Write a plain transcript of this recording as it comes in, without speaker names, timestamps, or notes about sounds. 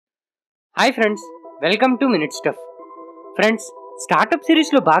Hi friends, welcome to minute stuff. Friends, startup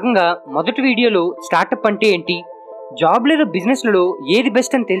సిరీస్లో భాగంగా మొదటి వీడియోలో స్టార్టప్ అంటే ఏంటి, జాబ్ లేదా బిజినెస్లలో ఏది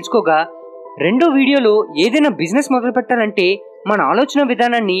బెస్ట్ అని తెలుసుకోగా, రెండో వీడియోలో ఏదైనా బిజినెస్ మొదలు పెట్టాలంటే మన ఆలోచన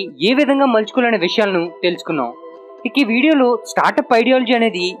విధానాన్ని ఏ విధంగా మలుచుకోవాలనే విషయాలను తెలుసుకున్నాం. ఇక ఈ వీడియోలో స్టార్టప్ ఐడియాలజీ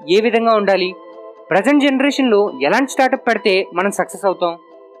అనేది ఏ విధంగా ఉండాలి, ప్రజెంట్ జనరేషన్లో ఎలాంటి స్టార్టప్ పెడితే మనం సక్సెస్ అవుతాం,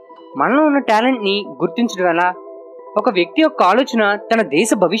 మనలో ఉన్న టాలెంట్ని గుర్తించడం ఎలా, ఒక వ్యక్తి యొక్క ఆలోచన తన దేశ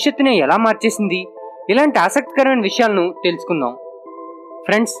భవిష్యత్తునే ఎలా మార్చేసింది, ఇలాంటి ఆసక్తికరమైన విషయాలను తెలుసుకుందాం.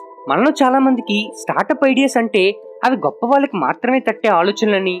 ఫ్రెండ్స్, మనలో చాలా మందికి స్టార్టప్ ఐడియాస్ అంటే అవి గొప్ప వాళ్ళకి మాత్రమే తట్టే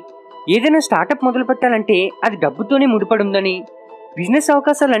ఆలోచనలని, ఏదైనా స్టార్టప్ మొదలు పెట్టాలంటే అది డబ్బుతోనే ముడిపడి ఉందని, బిజినెస్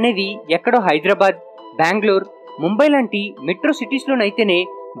అవకాశాలు అనేవి ఎక్కడో హైదరాబాద్, బెంగళూరు, ముంబై లాంటి మెట్రో సిటీస్లోనైతేనే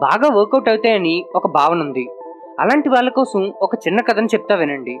బాగా వర్కౌట్ అవుతాయని ఒక భావన ఉంది. అలాంటి వాళ్ళ కోసం ఒక చిన్న కథను చెప్తా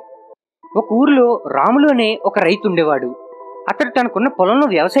వినండి. ఒక ఊరిలో రాములు అనే ఒక రైతు ఉండేవాడు. అతడు తనకున్న పొలంలో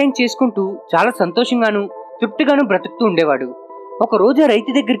వ్యవసాయం చేసుకుంటూ చాలా సంతోషంగాను తృప్తిగాను బ్రతుకుతూ ఉండేవాడు. ఒక రోజు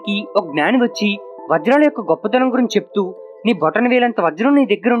రైతు దగ్గరికి ఒక జ్ఞాని వచ్చి వజ్రాల యొక్క గొప్పతనం గురించి చెప్తూ, నీ బొటన వేలంత వజ్రం నీ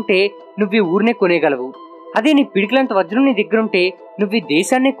దగ్గర ఉంటే నువ్వు ఈ ఊరినే కొనేయగలవు, అదే నీ పిడికిలంత వజ్రం నీ దగ్గర ఉంటే నువ్వు ఈ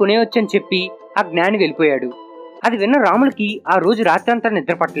దేశాన్నే కొనేయవచ్చని చెప్పి ఆ జ్ఞాని వెళ్ళిపోయాడు. అది విన్న రాములకి ఆ రోజు రాత్రంతా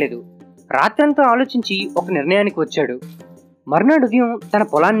నిద్ర పట్టలేదు. రాత్రంతా ఆలోచించి ఒక నిర్ణయానికి వచ్చాడు. మర్నాడు ఉదయం తన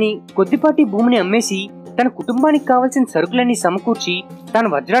పొలాన్ని, కొద్దిపాటి భూమిని అమ్మేసి తన కుటుంబానికి కావలసిన సరుకులన్నీ సమకూర్చి తన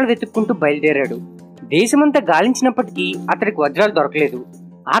వజ్రాలు వెతుక్కుంటూ బయలుదేరాడు. దేశమంతా గాలించినప్పటికీ అతడికి వజ్రాలు దొరకలేదు.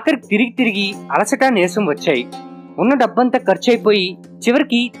 ఆఖరికి తిరిగి తిరిగి అలసట, నీరసం వచ్చాయి. ఉన్న డబ్బంతా ఖర్చు అయిపోయి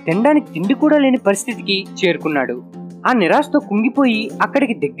చివరికి తినడానికి తిండి కూడా లేని పరిస్థితికి చేరుకున్నాడు. ఆ నిరాశతో కుంగిపోయి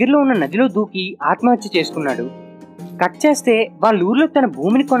అక్కడికి దగ్గరలో ఉన్న నదిలో దూకి ఆత్మహత్య చేసుకున్నాడు. కట్ చేస్తే వాళ్ళ ఊర్లో తన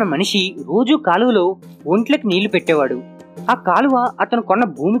భూమిని కొన్న మనిషి రోజు కాలువలో ఒంట్లకి నీళ్లు పెట్టేవాడు. ఆ కాలువ అతను కొన్న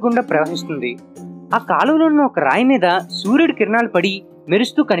భూమి గుండా ప్రవహిస్తుంది. ఆ కాలువలో ఉన్న ఒక రాయి మీద సూర్యుడి కిరణాలు పడి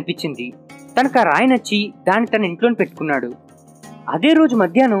మెరుస్తూ కనిపించింది. తనకు ఆ రాయి నచ్చి దాన్ని తన ఇంట్లోని పెట్టుకున్నాడు. అదే రోజు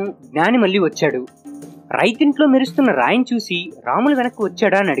మధ్యాహ్నం జ్ఞాని మళ్ళీ వచ్చాడు. రైతింట్లో మెరుస్తున్న రాయిని చూసి రాములు వెనక్కి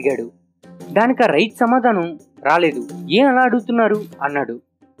వచ్చాడా అని అడిగాడు. దానికి ఆ రైతు సమాధానం, రాలేదు, ఏం అలా అడుగుతున్నారు అన్నాడు.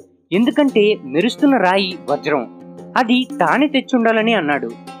 ఎందుకంటే మెరుస్తున్న రాయి వజ్రం, అది తానే తెచ్చుండాలని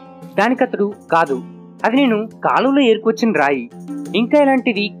అన్నాడు. దానికతడు, కాదు, అది నేను కాలువలో ఏరుకొచ్చిన రాయి, ఇంకా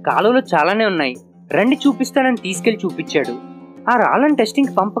ఇలాంటివి కాలువలో చాలానే ఉన్నాయి, రండి చూపిస్తానని తీసుకెళ్లి చూపించాడు. ఆ రాళ్ళని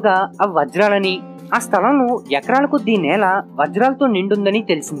టెస్టింగ్ పంపగా అవి వజ్రాలని, ఆ స్థలంలో ఎకరాల కొద్దీ నేల వజ్రాలతో నిండుందని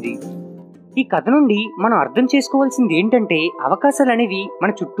తెలిసింది. ఈ కథ నుండి మనం అర్థం చేసుకోవాల్సింది ఏంటంటే, అవకాశాలు అనేవి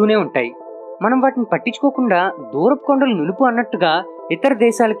మన చుట్టూనే ఉంటాయి. మనం వాటిని పట్టించుకోకుండా దూరపు కొండలు నులుపు అన్నట్టుగా ఇతర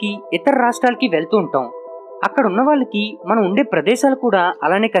దేశాలకి, ఇతర రాష్ట్రాలకి వెళ్తూ ఉంటాం. అక్కడ ఉన్న వాళ్ళకి మనం ఉండే ప్రదేశాలు కూడా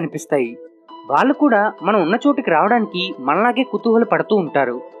అలానే కనిపిస్తాయి. వాళ్ళు కూడా మనం ఉన్న చోటుకి రావడానికి మనలాగే కుతూహల పడుతూ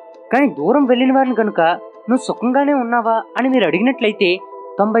ఉంటారు. కానీ దూరం వెళ్ళిన వారిని కనుక నువ్వు సుఖంగానే ఉన్నావా అని మీరు అడిగినట్లయితే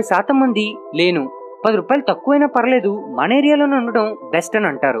 90% మంది లేను, 10 రూపాయలు తక్కువైనా పర్లేదు, మన ఏరియాలోనే ఉండడం బెస్ట్ అని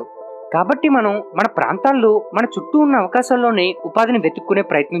అంటారు. కాబట్టి మనం మన ప్రాంతాల్లో మన చుట్టూ ఉన్న అవకాశాల్లోనే ఉపాధిని వెతుక్కునే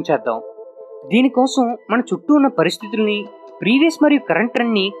ప్రయత్నం చేద్దాం. దీనికోసం మన చుట్టూ ఉన్న పరిస్థితుల్ని, ప్రీవియస్ మరియు కరెంట్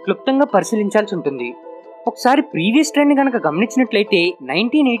ట్రెండ్ని క్లుప్తంగా పరిశీలించాల్సి ఉంటుంది. ఒకసారి ప్రీవియస్ ట్రెండ్ కనుక గమనించినట్లయితే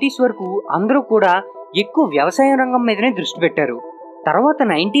 1980s వరకు అందరూ కూడా ఎక్కువ వ్యవసాయ రంగం మీదనే దృష్టి పెట్టారు. తర్వాత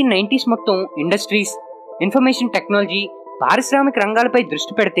 1990s మొత్తం ఇండస్ట్రీస్, ఇన్ఫర్మేషన్ టెక్నాలజీ, పారిశ్రామిక రంగాలపై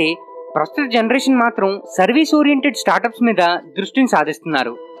దృష్టి పెడితే, ప్రస్తుత జనరేషన్ మాత్రం సర్వీస్ ఓరియంటెడ్ స్టార్టప్స్ మీద దృష్టిని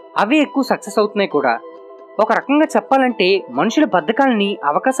సాధిస్తున్నారు. అవే ఎక్కువ సక్సెస్ అవుతున్నాయి కూడా. ఒక రకంగా చెప్పాలంటే మనుషుల బద్ధకాలని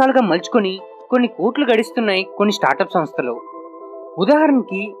అవకాశాలుగా మలుచుకొని కొన్ని కోట్లు గడిస్తున్నాయి కొన్ని స్టార్టప్ సంస్థలు.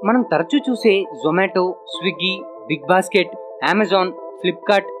 ఉదాహరణకి మనం తరచూ చూసే Zomato, Swiggy, big basket, Amazon,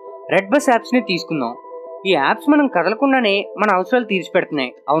 Flipkart, red bus యాప్స్ని తీసుకుందాం. ఈ యాప్స్ మనం కదలకుండానే మన అవసరాలు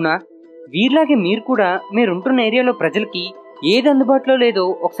తీర్చిపెడుతున్నాయి, అవునా? వీరిలాగే మీరు కూడా మీరుంటున్న ఏరియాలో ప్రజలకి ఏది అందుబాటులో లేదో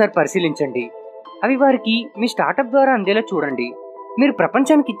ఒకసారి పరిశీలించండి. అవి వారికి మీ స్టార్టప్ ద్వారా అందేలా చూడండి. మీరు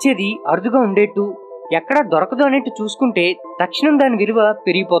ప్రపంచానికి ఇచ్చేది అరుదుగా ఉండేట్టు, ఎక్కడా దొరకదు అనేట్టు చూసుకుంటే తక్షణం దాని విలువ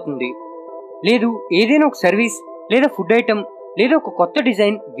పెరిగిపోతుంది. లేదు, ఏదైనా ఒక సర్వీస్ లేదా ఫుడ్ ఐటమ్ లేదా ఒక కొత్త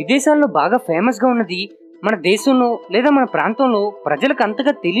డిజైన్ విదేశాల్లో బాగా ఫేమస్గా ఉన్నది మన దేశంలో లేదా మన ప్రాంతంలో ప్రజలకు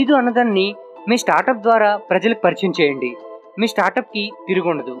అంతగా తెలీదు అన్నదాన్ని మీ స్టార్టప్ ద్వారా ప్రజలకు పరిచయం చేయండి. మీ స్టార్టప్కి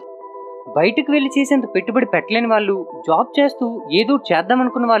తిరుగుండదు. బయటకు వెళ్ళి చేసేంత పెట్టుబడి పెట్టలేని వాళ్ళు, జాబ్ చేస్తూ ఏదో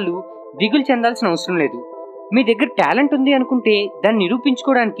చేద్దామనుకున్న వాళ్ళు దిగులు చెందాల్సిన అవసరం లేదు. మీ దగ్గర టాలెంట్ ఉంది అనుకుంటే దాన్ని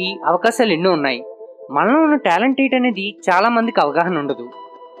నిరూపించుకోవడానికి అవకాశాలు ఎన్నో ఉన్నాయి. మనలో ఉన్న టాలెంట్ ఏంటనేది చాలా మందికి అవగాహన ఉండదు.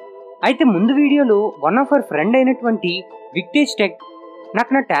 అయితే ముందు వీడియోలో వన్ ఆఫ్ అవర్ ఫ్రెండ్ అయినటువంటి విక్టేజ్ టెక్,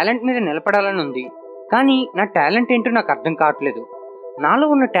 నాకు నా టాలెంట్ మీద నిలబడాలని ఉంది, కానీ నా టాలెంట్ ఏంటో నాకు అర్థం కావట్లేదు, నాలో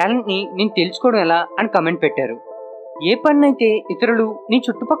ఉన్న టాలెంట్ని నేను తెలుసుకోవడం ఎలా అని కమెంట్ పెట్టారు. ఏ పన్నైతే ఇతరులు నీ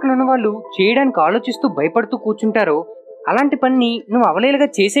చుట్టుపక్కల ఉన్న వాళ్ళు చేయడానికి ఆలోచిస్తూ భయపడుతూ కూర్చుంటారో అలాంటి పని నువ్వు అవలేలుగా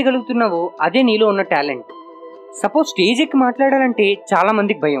చేసేయగలుగుతున్నావో అదే నీలో ఉన్న టాలెంట్. సపోజ్ స్టేజ్ ఎక్కి మాట్లాడాలంటే చాలా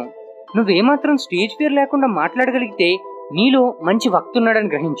మందికి భయం. నువ్వేమాత్రం స్టేజ్ ఫియర్ లేకుండా మాట్లాడగలిగితే నీలో మంచి వక్త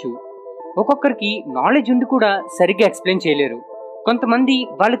ఉన్నాడని గ్రహించు. ఒక్కొక్కరికి నాలెడ్జ్ ఉండి కూడా సరిగ్గా ఎక్స్ప్లెయిన్ చేయలేరు. కొంతమంది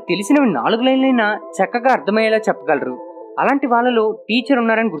వాళ్ళకి తెలిసినవి 4 లైన్లైనా చక్కగా అర్థమయ్యేలా చెప్పగలరు. అలాంటి వాళ్ళలో టీచర్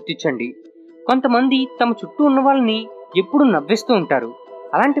ఉన్నారని గుర్తించండి. కొంతమంది తమ చుట్టూ ఉన్న వాళ్ళని ఎప్పుడు నవ్విస్తూ ఉంటారు.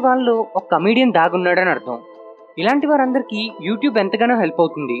 అలాంటి వాళ్ళలో ఒక కమీడియన్ దాగున్నాడని అర్థం. ఇలాంటి వారందరికీ యూట్యూబ్ ఎంతగానో హెల్ప్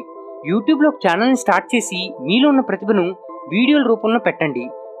అవుతుంది. యూట్యూబ్లో ఒక ఛానల్ని స్టార్ట్ చేసి మీలో ఉన్న ప్రతిభను వీడియోల రూపంలో పెట్టండి.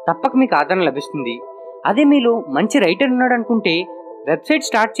 తప్పక మీకు ఆదరణ లభిస్తుంది. అదే మీలో మంచి రైటర్ ఉన్నాడు అనుకుంటే వెబ్సైట్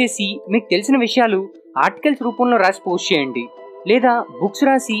స్టార్ట్ చేసి మీకు తెలిసిన విషయాలు ఆర్టికల్స్ రూపంలో రాసి పోస్ట్ చేయండి. లేదా బుక్స్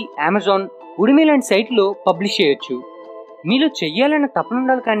రాసి అమెజాన్, ఉడిమి లాంటి సైట్లో పబ్లిష్ చేయొచ్చు. మీలో చెయ్యాలన్న తపన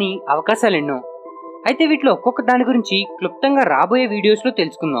ఉండాలి, కానీ అవకాశాలు ఎన్నో. అయితే వీటిలో ఒక్కొక్క దాని గురించి క్లుప్తంగా రాబోయే వీడియోస్లో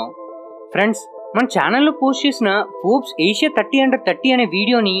తెలుసుకుందాం. ఫ్రెండ్స్, మన ఛానల్లో పోస్ట్ చేసిన ఫోర్బ్స్ ఏషియా 30 అనే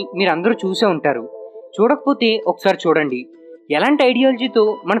వీడియోని మీరు అందరూ చూసే ఉంటారు. చూడకపోతే ఒకసారి చూడండి. ఎలాంటి ఐడియాలజీతో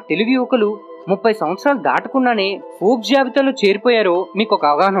మన తెలుగు యువకులు 30 సంవత్సరాలు దాటకుండానే ఫోర్బ్స్ జాబితాలో చేరిపోయారో మీకు ఒక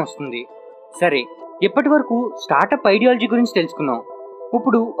అవగాహన వస్తుంది. సరే, ఇప్పటి వరకు స్టార్టప్ ఐడియాలజీ గురించి తెలుసుకున్నాం.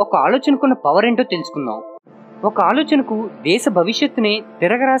 ఇప్పుడు ఒక ఆలోచనకున్న పవర్ ఏంటో తెలుసుకుందాం. ఒక ఆలోచనకు దేశ భవిష్యత్తునే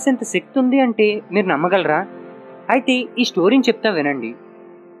తిరగరాసేంత శక్తి ఉంది అంటే మీరు నమ్మగలరా? అయితే ఈ స్టోరీని చెప్తా వినండి.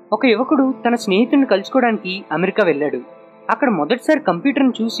 ఒక యువకుడు తన స్నేహితుడిని కలుసుకోవడానికి అమెరికా వెళ్ళాడు. అక్కడ మొదటిసారి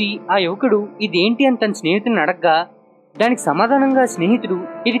కంప్యూటర్ని చూసి ఆ యువకుడు ఇదేంటి అని తన స్నేహితుడిని అడగ్గా దానికి సమాధానంగా స్నేహితుడు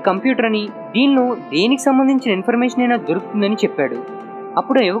ఇది కంప్యూటర్ అని, దీనిలో దేనికి సంబంధించిన ఇన్ఫర్మేషన్ అయినా దొరుకుతుందని చెప్పాడు.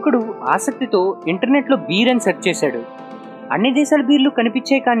 అప్పుడు ఆ యువకుడు ఆసక్తితో ఇంటర్నెట్లో బీర్ అని సెర్చ్ చేశాడు. అన్ని దేశాల బీర్లు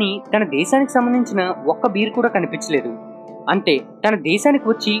కనిపించాయి, కానీ తన దేశానికి సంబంధించిన ఒక్క బీర్ కూడా కనిపించలేదు. అంతే, తన దేశానికి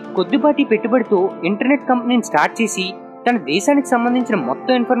వచ్చి కొద్దిపాటి పెట్టుబడితో ఇంటర్నెట్ కంపెనీని స్టార్ట్ చేసి తన దేశానికి సంబంధించిన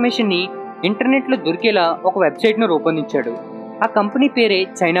మొత్తం ఇన్ఫర్మేషన్ని ఇంటర్నెట్లో దొరికేలా ఒక వెబ్సైట్ను రూపొందించాడు. ఆ కంపెనీ పేరే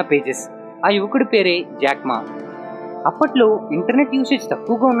చైనా పేజెస్. ఆ యువకుడి పేరే జాక్మా. అప్పట్లో ఇంటర్నెట్ యూసేజ్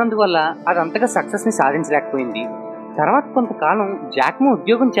తక్కువగా ఉన్నందువల్ల అది అంతగా సక్సెస్ని సాధించలేకపోయింది. తర్వాత కొంతకాలం జాక్మా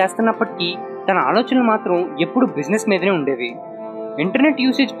ఉద్యోగం చేస్తున్నప్పటికీ తన ఆలోచనలు మాత్రం ఎప్పుడు బిజినెస్ మీదనే ఉండేవి. ఇంటర్నెట్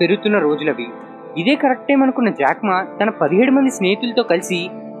యూసేజ్ పెరుగుతున్న రోజులవి. ఇదే కరెక్ట్ టైం అనుకున్న జాక్మా తన 17 మంది స్నేహితులతో కలిసి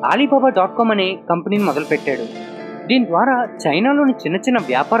alibaba.com అనే కంపెనీని మొదలుపెట్టాడు. దీని ద్వారా చైనాలోని చిన్న చిన్న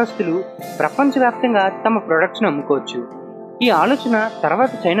వ్యాపారస్తులు ప్రపంచవ్యాప్తంగా తమ ప్రొడక్ట్స్ను అమ్ముకోవచ్చు. ఈ ఆలోచన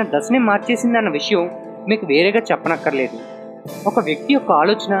తర్వాత చైనా దశనే మార్చేసిందన్న విషయం మీకు వేరేగా చెప్పనక్కర్లేదు. ఒక వ్యక్తి యొక్క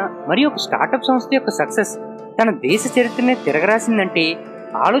ఆలోచన మరియు ఒక స్టార్టప్ సంస్థ యొక్క సక్సెస్ తన దేశ చరిత్రనే తిరగరాసిందంటే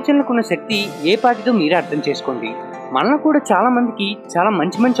ఆలోచనలకున్న శక్తి ఏ పాటితో మీరే అర్థం చేసుకోండి. మనలో కూడా చాలా మందికి చాలా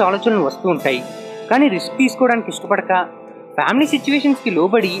మంచి మంచి ఆలోచనలు వస్తూ ఉంటాయి, కానీ రిస్క్ తీసుకోవడానికి ఇష్టపడక ఫ్యామిలీ సిచ్యువేషన్స్కి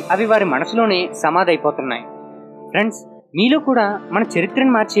లోబడి అవి వారి మనసులోనే సమాధి అయిపోతున్నాయి. ఫ్రెండ్స్, మీలో కూడా మన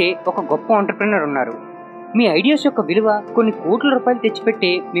చరిత్రను మార్చే ఒక గొప్ప ఎంటర్‌ప్రెన్యూర్ ఉన్నారు. మీ ఐడియాస్ యొక్క విలువ కొన్ని కోట్ల రూపాయలు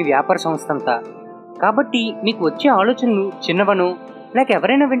తెచ్చిపెట్టే మీ వ్యాపార సంస్థ అంతా. కాబట్టి మీకు వచ్చే ఆలోచనలు చిన్నవను, లేక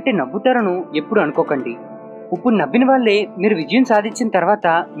ఎవరైనా వింటే నవ్వుతారను ఎప్పుడు అనుకోకండి. ఇప్పుడు నవ్విన వాళ్ళే మీరు విజయం సాధించిన తర్వాత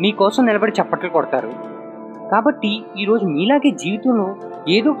మీకోసం నిలబడి చప్పట్లు కొడతారు. కాబట్టి ఈరోజు మీలాగే జీవితంలో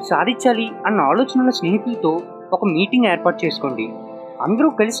ఏదో సాధించాలి అన్న ఆలోచనల స్నేహితులతో ఒక మీటింగ్ ఏర్పాటు చేసుకోండి. అందరూ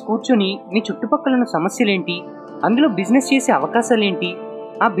కలిసి కూర్చొని మీ చుట్టుపక్కల ఉన్న సమస్యలేంటి, అందులో బిజినెస్ చేసే అవకాశాలేంటి,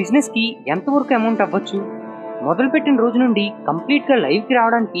 ఆ బిజినెస్కి ఎంతవరకు అమౌంట్ అవ్వచ్చు, మొదలుపెట్టిన రోజు నుండి కంప్లీట్గా లైవ్కి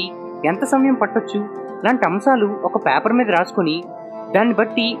రావడానికి ఎంత సమయం పట్టొచ్చు లాంటి అంశాలు ఒక పేపర్ మీద రాసుకొని దాన్ని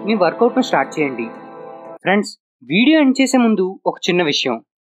బట్టి మీ వర్కౌట్ను స్టార్ట్ చేయండి. ఫ్రెండ్స్, వీడియో ఎండ్ చేసే ముందు ఒక చిన్న విషయం.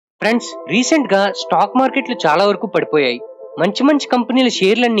 ఫ్రెండ్స్, రీసెంట్గా స్టాక్ మార్కెట్లు చాలా వరకు పడిపోయాయి. మంచి మంచి కంపెనీల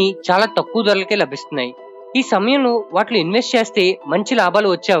షేర్లన్నీ చాలా తక్కువ ధరలకే లభిస్తున్నాయి. ఈ సమయంలో వాటిలో ఇన్వెస్ట్ చేస్తే మంచి లాభాలు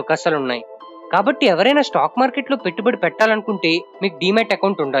వచ్చే అవకాశాలు ఉన్నాయి. కాబట్టి ఎవరైనా స్టాక్ మార్కెట్లో పెట్టుబడి పెట్టాలనుకుంటే మీకు డీమ్యాట్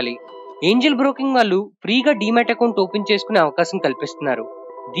అకౌంట్ ఉండాలి. ఏంజల్ బ్రోకింగ్ వాళ్ళు ఫ్రీగా డీమ్యాట్ అకౌంట్ ఓపెన్ చేసుకునే అవకాశం కల్పిస్తున్నారు.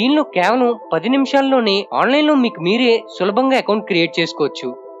 దీనిలో కేవలం 10 నిమిషాల్లోనే ఆన్లైన్లో మీకు మీరే సులభంగా అకౌంట్ క్రియేట్ చేసుకోవచ్చు.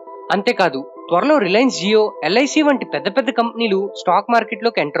 అంతేకాదు, త్వరలో రిలయన్స్ జియో, ఎల్ఐసి వంటి పెద్ద పెద్ద కంపెనీలు స్టాక్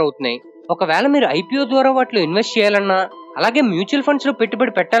మార్కెట్లోకి ఎంటర్ అవుతున్నాయి. ఒకవేళ మీరు ఐపీఓ ద్వారా వాటిలో ఇన్వెస్ట్ చేయాలన్నా, అలాగే మ్యూచువల్ ఫండ్స్ లో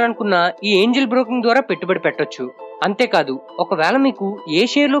పెట్టుబడి పెట్టాలనుకున్నా ఈ ఏంజల్ బ్రోకింగ్ ద్వారా పెట్టుబడి పెట్టొచ్చు. అంతేకాదు, ఒకవేళ మీకు ఏ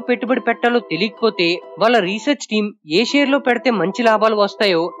షేర్ లో పెట్టుబడి పెట్టాలో తెలియకపోతే వాళ్ళ రీసెర్చ్ టీం ఏ షేర్ లో పెడితే మంచి లాభాలు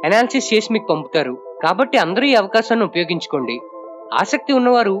వస్తాయో అనాలిసిస్ చేసి మీకు పంపుతారు. కాబట్టి అందరూ ఈ అవకాశాన్ని ఉపయోగించుకోండి. ఆసక్తి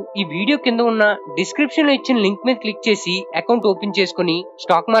ఉన్నవారు ఈ వీడియో కింద ఉన్న డిస్క్రిప్షన్ లో ఇచ్చిన లింక్ మీద క్లిక్ చేసి అకౌంట్ ఓపెన్ చేసుకుని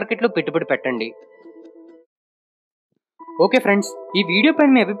స్టాక్ మార్కెట్ లో పెట్టుబడి పెట్టండి. ఓకే ఫ్రెండ్స్, ఈ వీడియో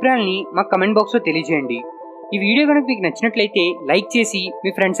పైన మీ అభిప్రాయాన్ని మా కమెంట్ బాక్స్ లో తెలియజేయండి. ఈ వీడియో కనుక మీకు నచ్చినట్లయితే లైక్ చేసి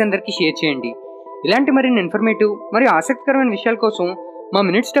మీ ఫ్రెండ్స్ అందరికీ షేర్ చేయండి. ఇలాంటి మరిన్ని ఇన్ఫర్మేటివ్ మరియు ఆసక్తికరమైన విషయాల కోసం మా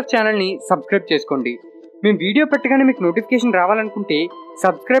మినిట్ స్టఫ్ ఛానల్ని సబ్స్క్రైబ్ చేసుకోండి. మేము వీడియో పెట్టగానే మీకు నోటిఫికేషన్ రావాలనుకుంటే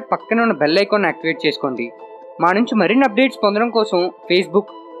సబ్స్క్రైబ్ పక్కనే ఉన్న బెల్ ఐకాన్ యాక్టివేట్ చేసుకోండి. మా నుంచి మరిన్ని అప్డేట్స్ పొందడం కోసం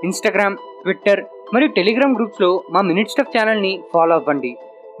ఫేస్బుక్, ఇన్స్టాగ్రామ్, ట్విట్టర్ మరియు టెలిగ్రామ్ గ్రూప్స్లో మా మినిట్ స్టఫ్ ఛానల్ని ఫాలో అవ్వండి.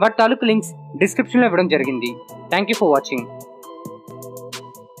 వాటి తాలూకు లింక్స్ డిస్క్రిప్షన్లో ఇవ్వడం జరిగింది. Thank you for watching.